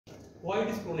Why it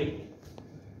is chronic?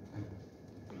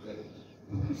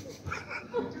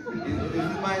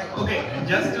 Okay,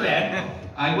 just to add,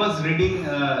 I was reading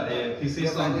a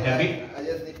thesis on habit. I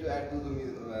just need to add to the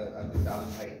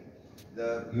side.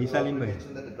 You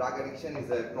mentioned that the drug addiction is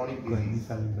a chronic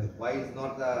disease. Why is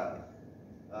not the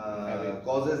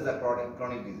causes the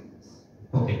chronic disease?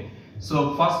 Okay,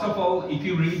 so first of all, if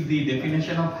you read the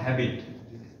definition of habit,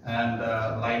 and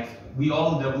like we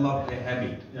all develop a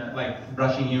habit, like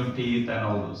brushing your teeth and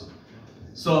all those.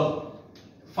 So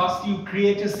first you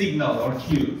create a signal or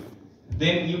cue,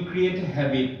 then you create a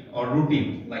habit or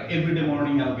routine, like every day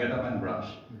morning I'll get up and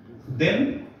brush.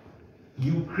 Then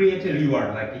you create a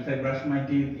reward, like if I brush my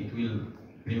teeth, it will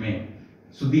remain.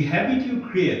 So the habit you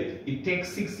create, it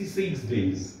takes 66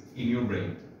 days in your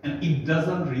brain and it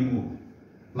doesn't remove.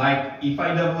 Like if I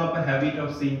develop a habit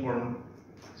of seeing porn,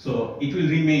 so it will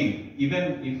remain.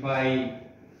 Even if I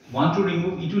want to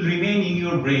remove, it will remain in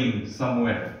your brain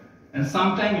somewhere and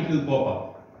sometime it will pop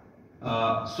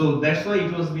up. So that's why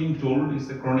it was being told it's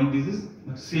a chronic disease.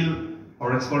 But still,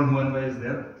 our expert Huanwei is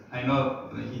there. I know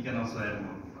he can also add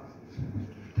more.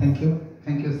 Thank you,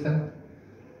 sir.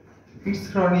 It's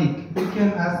chronic. We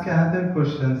can ask other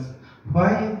questions.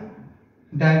 Why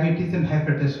diabetes and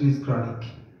hypertension is chronic?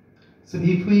 So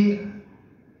if we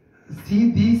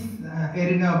see this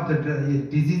arena of the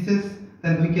diseases,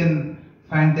 then we can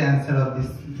find the answer of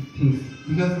these things.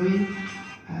 Because we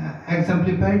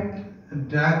exemplified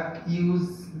drug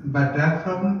use, but drug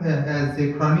problem as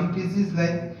a chronic disease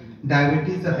like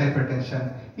diabetes or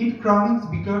hypertension. It chronic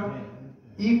because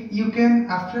if you can,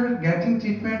 after getting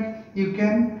treatment, you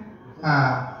can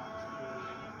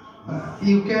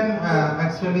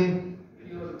actually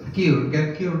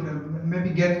get cured, maybe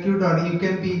get cured, or you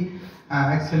can be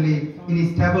actually in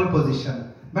a stable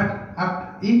position. But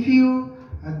if you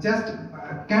just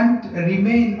can't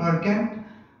remain or can't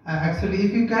actually,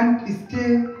 if you can't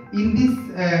stay in this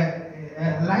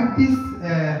like this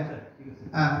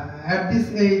at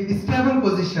this stable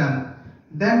position,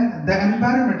 then the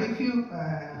environment, if you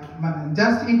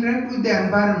just interact with the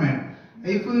environment,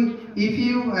 if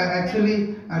you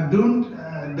actually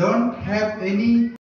don't have any